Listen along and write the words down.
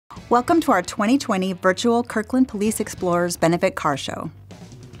Welcome to our 2020 virtual Kirkland Police Explorers Benefit Car Show.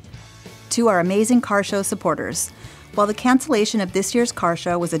 To our amazing car show supporters, while the cancellation of this year's car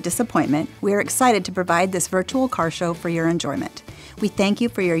show was a disappointment, we are excited to provide this virtual car show for your enjoyment. We thank you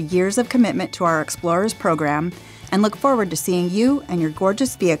for your years of commitment to our Explorers program and look forward to seeing you and your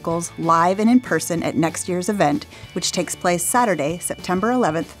gorgeous vehicles live and in person at next year's event, which takes place Saturday, September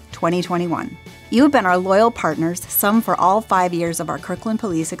 11th, 2021. You have been our loyal partners, some for all 5 years of our Kirkland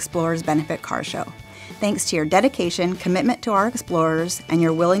Police Explorers Benefit Car Show. Thanks to your dedication, commitment to our Explorers, and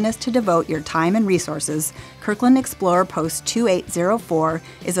your willingness to devote your time and resources, Kirkland Explorer Post 2804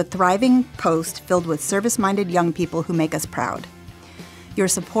 is a thriving post filled with service-minded young people who make us proud. Your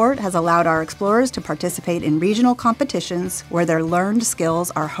support has allowed our Explorers to participate in regional competitions where their learned skills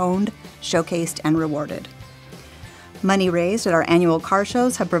are honed, showcased, and rewarded. Money raised at our annual car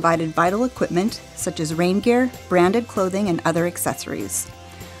shows have provided vital equipment such as rain gear, branded clothing, and other accessories.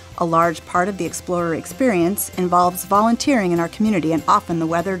 A large part of the Explorer experience involves volunteering in our community, and often the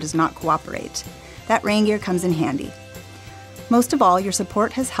weather does not cooperate. That rain gear comes in handy. Most of all, your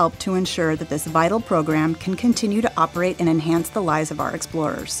support has helped to ensure that this vital program can continue to operate and enhance the lives of our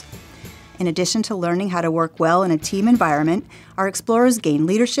Explorers. In addition to learning how to work well in a team environment, our Explorers gain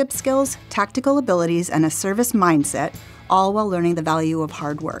leadership skills, tactical abilities, and a service mindset, all while learning the value of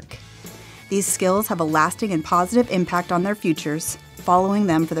hard work. These skills have a lasting and positive impact on their futures, following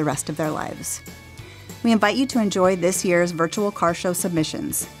them for the rest of their lives. We invite you to enjoy this year's virtual car show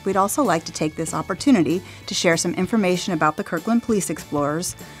submissions. We'd also like to take this opportunity to share some information about the Kirkland Police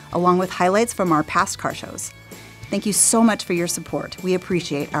Explorers, along with highlights from our past car shows. Thank you so much for your support. We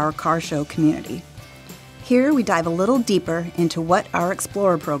appreciate our car show community. Here we dive a little deeper into what our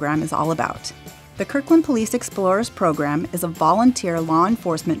Explorer program is all about. The Kirkland Police Explorers program is a volunteer law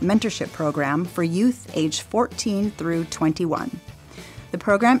enforcement mentorship program for youth aged 14 through 21. The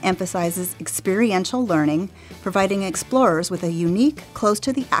program emphasizes experiential learning, providing Explorers with a unique,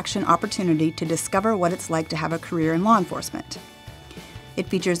 close-to-the-action opportunity to discover what it's like to have a career in law enforcement. It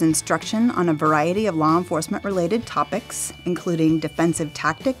features instruction on a variety of law enforcement-related topics, including defensive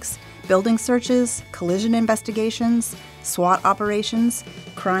tactics, building searches, collision investigations, SWAT operations,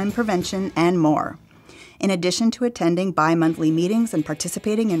 crime prevention, and more. In addition to attending bi-monthly meetings and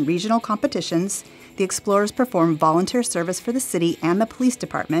participating in regional competitions, the Explorers perform volunteer service for the city and the police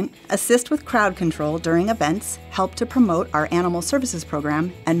department, assist with crowd control during events, help to promote our animal services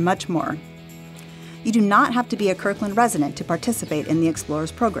program, and much more. You do not have to be a Kirkland resident to participate in the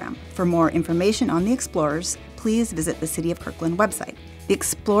Explorers program. For more information on the Explorers, please visit the City of Kirkland website. The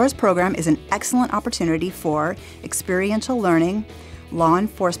Explorers program is an excellent opportunity for experiential learning, law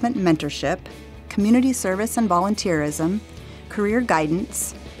enforcement mentorship, community service and volunteerism, career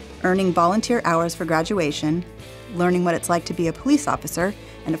guidance, earning volunteer hours for graduation, learning what it's like to be a police officer,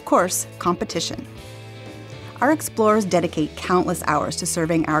 and of course, competition. Our Explorers dedicate countless hours to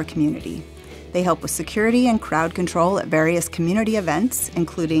serving our community. They help with security and crowd control at various community events,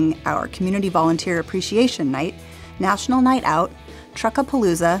 including our Community Volunteer Appreciation Night, National Night Out,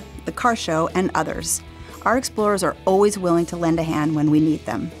 Truckapalooza, the Car Show, and others. Our Explorers are always willing to lend a hand when we need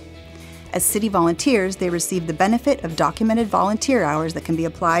them. As city volunteers, they receive the benefit of documented volunteer hours that can be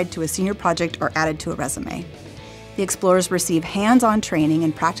applied to a senior project or added to a resume. The Explorers receive hands-on training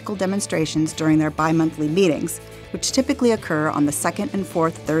and practical demonstrations during their bi-monthly meetings, which typically occur on the second and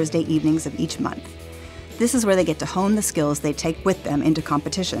fourth Thursday evenings of each month. This is where they get to hone the skills they take with them into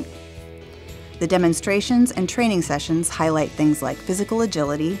competition. The demonstrations and training sessions highlight things like physical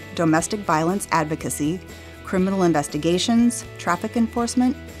agility, domestic violence advocacy, criminal investigations, traffic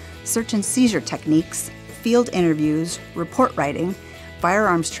enforcement, search and seizure techniques, field interviews, report writing,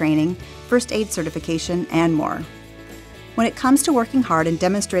 firearms training, first aid certification, and more. When it comes to working hard and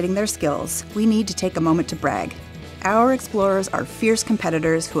demonstrating their skills, we need to take a moment to brag. Our Explorers are fierce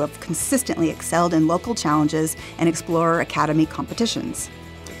competitors who have consistently excelled in local challenges and Explorer Academy competitions.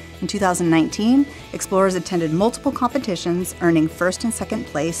 In 2019, Explorers attended multiple competitions, earning first and second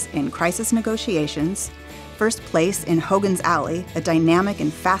place in crisis negotiations, first place in Hogan's Alley, a dynamic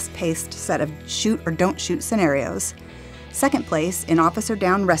and fast-paced set of shoot or don't shoot scenarios, second place in Officer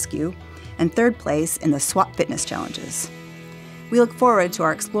Down Rescue, and third place in the SWAT Fitness Challenges. We look forward to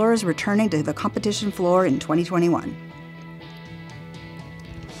our Explorers returning to the competition floor in 2021.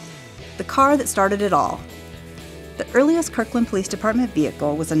 The car that started it all. The earliest Kirkland Police Department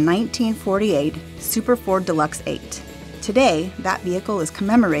vehicle was a 1948 Super Ford Deluxe 8. Today, that vehicle is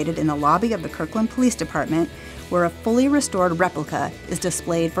commemorated in the lobby of the Kirkland Police Department, where a fully restored replica is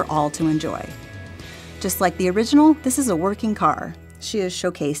displayed for all to enjoy. Just like the original, this is a working car. She is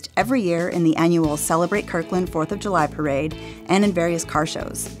showcased every year in the annual Celebrate Kirkland 4th of July parade and in various car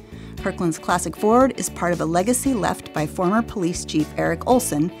shows. Kirkland's classic Ford is part of a legacy left by former police chief Eric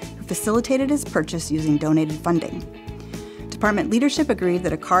Olson, who facilitated his purchase using donated funding. Department leadership agreed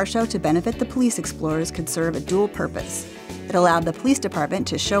that a car show to benefit the police explorers could serve a dual purpose. It allowed the police department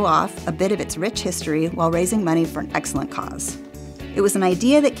to show off a bit of its rich history while raising money for an excellent cause. It was an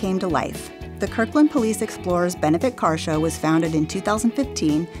idea that came to life. The Kirkland Police Explorers Benefit Car Show was founded in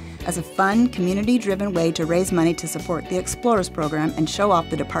 2015 as a fun, community-driven way to raise money to support the Explorers program and show off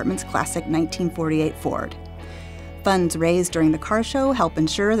the department's classic 1948 Ford. Funds raised during the car show help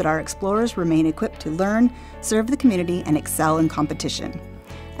ensure that our explorers remain equipped to learn, serve the community, and excel in competition.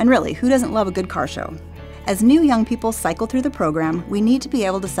 And really, who doesn't love a good car show? As new young people cycle through the program, we need to be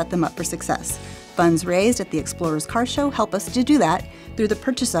able to set them up for success. Funds raised at the Explorers Car Show help us to do that through the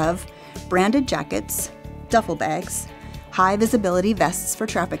purchase of branded jackets, duffel bags, high visibility vests for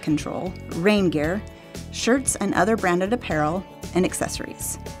traffic control, rain gear, shirts and other branded apparel, and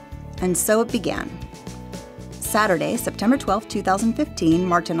accessories. And so it began. Saturday, September 12, 2015,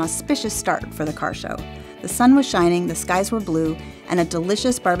 marked an auspicious start for the car show. The sun was shining, the skies were blue, and a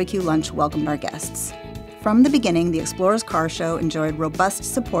delicious barbecue lunch welcomed our guests. From the beginning, the Explorers Car Show enjoyed robust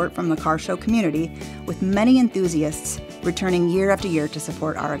support from the car show community, with many enthusiasts returning year after year to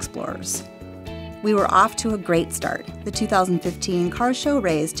support our explorers. We were off to a great start. The 2015 car show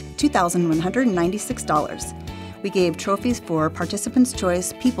raised $2,196. We gave trophies for Participants'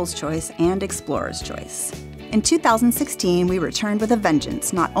 Choice, People's Choice, and Explorers' Choice. In 2016, we returned with a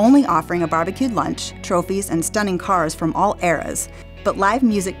vengeance, not only offering a barbecued lunch, trophies, and stunning cars from all eras, but live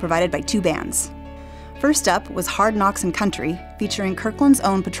music provided by two bands. First up was Hard Knocks and Country, featuring Kirkland's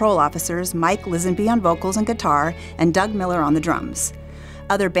own patrol officers Mike Lisenby on vocals and guitar and Doug Miller on the drums.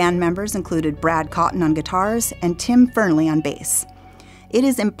 Other band members included Brad Cotton on guitars and Tim Fernley on bass. It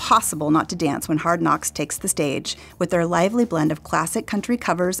is impossible not to dance when Hard Knocks takes the stage with their lively blend of classic country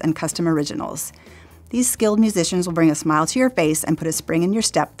covers and custom originals. These skilled musicians will bring a smile to your face and put a spring in your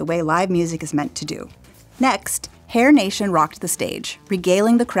step the way live music is meant to do. Next, Hair Nation rocked the stage,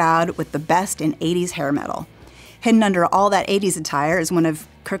 regaling the crowd with the best in 80s hair metal. Hidden under all that 80s attire is one of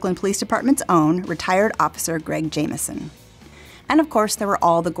Kirkland Police Department's own, retired officer Greg Jameson. And of course, there were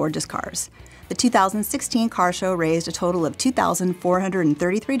all the gorgeous cars. The 2016 car show raised a total of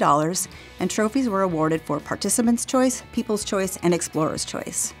 $2,433, and trophies were awarded for Participants' Choice, People's Choice, and Explorers'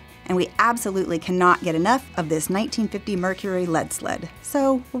 Choice. And we absolutely cannot get enough of this 1950 Mercury lead sled,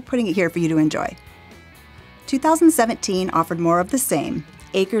 so we're putting it here for you to enjoy. 2017 offered more of the same: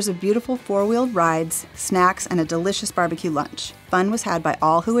 acres of beautiful four-wheeled rides, snacks, and a delicious barbecue lunch. Fun was had by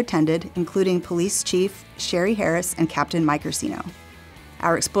all who attended, including Police Chief Sherry Harris and Captain Mike Ursino.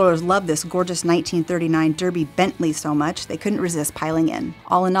 Our explorers loved this gorgeous 1939 Derby Bentley so much they couldn't resist piling in.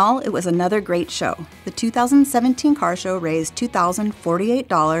 All in all, it was another great show. The 2017 car show raised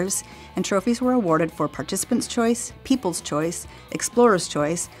 $2,048, and trophies were awarded for Participants' Choice, People's Choice, Explorers'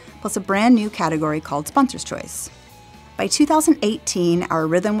 Choice, plus a brand new category called Sponsors' Choice. By 2018, our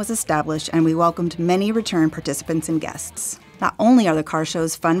rhythm was established and we welcomed many return participants and guests. Not only are the car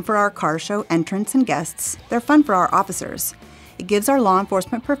shows fun for our car show entrants and guests, they're fun for our officers. It gives our law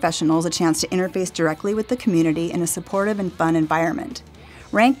enforcement professionals a chance to interface directly with the community in a supportive and fun environment.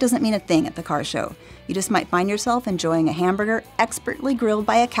 Rank doesn't mean a thing at the car show. You just might find yourself enjoying a hamburger expertly grilled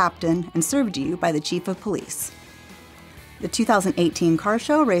by a captain and served to you by the chief of police. The 2018 car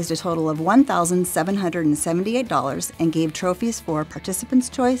show raised a total of $1,778 and gave trophies for Participants'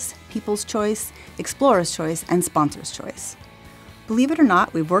 Choice, People's Choice, Explorers' Choice, and Sponsors' Choice. Believe it or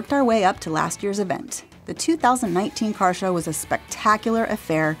not, we've worked our way up to last year's event. The 2019 car show was a spectacular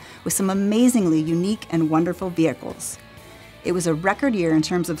affair with some amazingly unique and wonderful vehicles. It was a record year in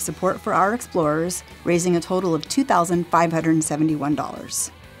terms of support for our explorers, raising a total of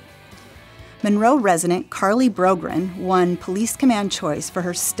 $2,571. Monroe resident Carly Brogren won Police Command Choice for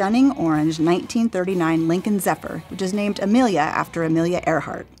her stunning orange 1939 Lincoln Zephyr, which is named Amelia after Amelia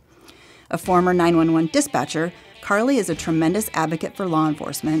Earhart. A former 911 dispatcher, Carly is a tremendous advocate for law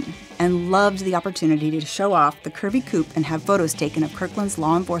enforcement and loved the opportunity to show off the curvy coupe and have photos taken of Kirkland's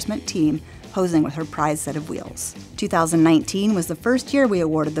law enforcement team posing with her prized set of wheels. 2019 was the first year we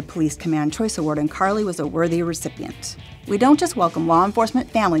awarded the Police Command Choice Award, and Carly was a worthy recipient. We don't just welcome law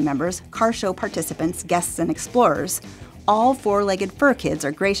enforcement family members, car show participants, guests, and explorers. All four-legged fur kids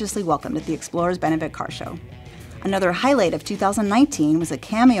are graciously welcomed at the Explorers Benefit Car Show. Another highlight of 2019 was a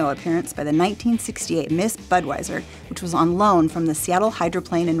cameo appearance by the 1968 Miss Budweiser, which was on loan from the Seattle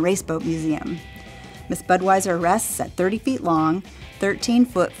Hydroplane and Raceboat Museum. Miss Budweiser rests at 30 feet long, 13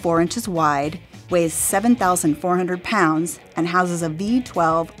 foot 4 inches wide, weighs 7,400 pounds, and houses a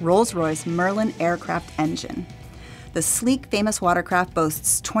V12 Rolls-Royce Merlin aircraft engine. The sleek, famous watercraft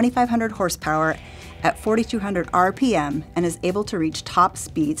boasts 2,500 horsepower at 4,200 RPM and is able to reach top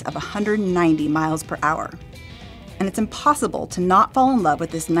speeds of 190 miles per hour. And it's impossible to not fall in love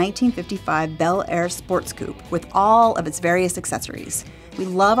with this 1955 Bel Air sports coupe with all of its various accessories. We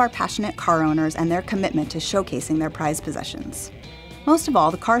love our passionate car owners and their commitment to showcasing their prized possessions. Most of all,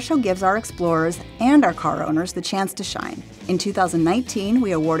 the car show gives our explorers and our car owners the chance to shine. In 2019,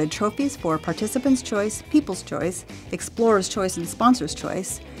 we awarded trophies for Participants' Choice, People's Choice, Explorer's Choice, and Sponsor's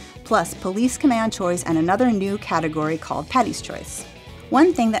Choice, plus Police Command Choice and another new category called Patty's Choice.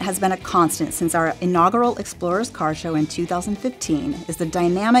 One thing that has been a constant since our inaugural Explorers Car Show in 2015 is the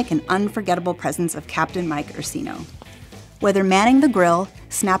dynamic and unforgettable presence of Captain Mike Ursino. Whether manning the grill,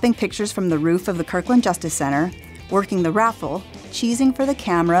 snapping pictures from the roof of the Kirkland Justice Center, working the raffle, cheesing for the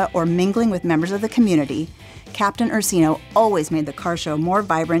camera, or mingling with members of the community, Captain Ursino always made the car show more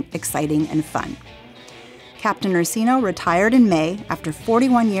vibrant, exciting, and fun. Captain Ursino retired in May after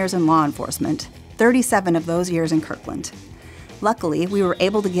 41 years in law enforcement, 37 of those years in Kirkland. Luckily, we were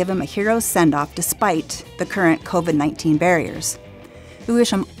able to give him a hero's send-off despite the current COVID-19 barriers. We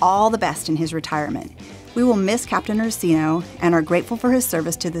wish him all the best in his retirement. We will miss Captain Ursino and are grateful for his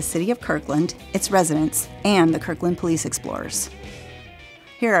service to the City of Kirkland, its residents, and the Kirkland Police Explorers.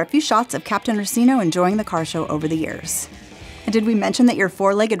 Here are a few shots of Captain Ursino enjoying the car show over the years. And did we mention that your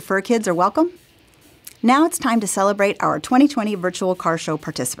four-legged fur kids are welcome? Now it's time to celebrate our 2020 virtual car show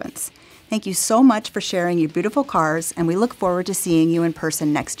participants. Thank you so much for sharing your beautiful cars, and we look forward to seeing you in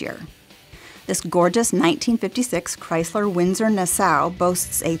person next year. This gorgeous 1956 Chrysler Windsor Nassau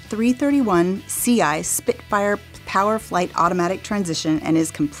boasts a 331 CI Spitfire Power Flight automatic transmission and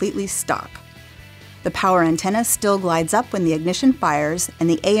is completely stock. The power antenna still glides up when the ignition fires, and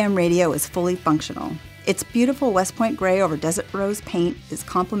the AM radio is fully functional. Its beautiful West Point gray over desert rose paint is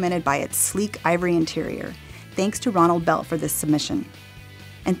complemented by its sleek ivory interior. Thanks to Ronald Bell for this submission.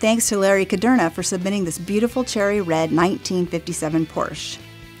 And thanks to Larry Caderna for submitting this beautiful cherry red 1957 Porsche.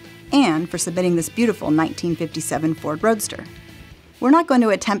 And for submitting this beautiful 1957 Ford Roadster. We're not going to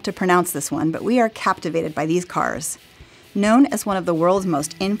attempt to pronounce this one, but we are captivated by these cars. Known as one of the world's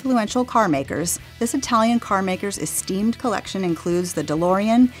most influential car makers, this Italian car maker's esteemed collection includes the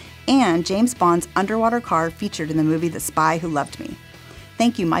DeLorean and James Bond's underwater car featured in the movie The Spy Who Loved Me.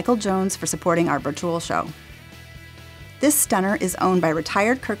 Thank you, Michael Jones, for supporting our virtual show. This stunner is owned by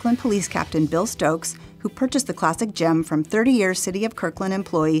retired Kirkland Police Captain Bill Stokes, who purchased the classic gem from 30-year City of Kirkland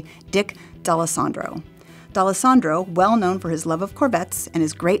employee Dick D'Alessandro. D'Alessandro, well known for his love of Corvettes and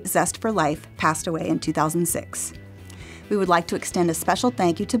his great zest for life, passed away in 2006. We would like to extend a special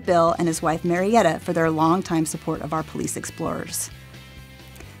thank you to Bill and his wife Marietta for their longtime support of our police explorers.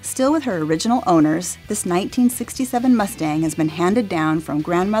 Still with her original owners, this 1967 Mustang has been handed down from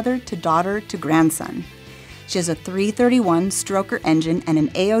grandmother to daughter to grandson. She has a 331 stroker engine and an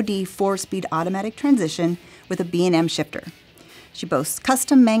AOD 4-speed automatic transmission with a B&M shifter. She boasts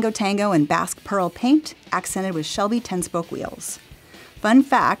custom Mango Tango and Basque Pearl paint, accented with Shelby 10-spoke wheels. Fun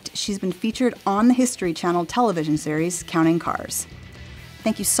fact, she's been featured on the History Channel television series, Counting Cars.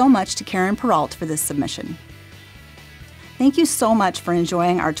 Thank you so much to Karen Peralt for this submission. Thank you so much for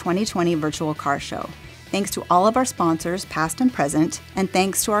enjoying our 2020 virtual car show. Thanks to all of our sponsors, past and present, and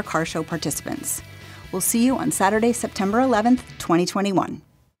thanks to our car show participants. We'll see you on Saturday, September 11th, 2021.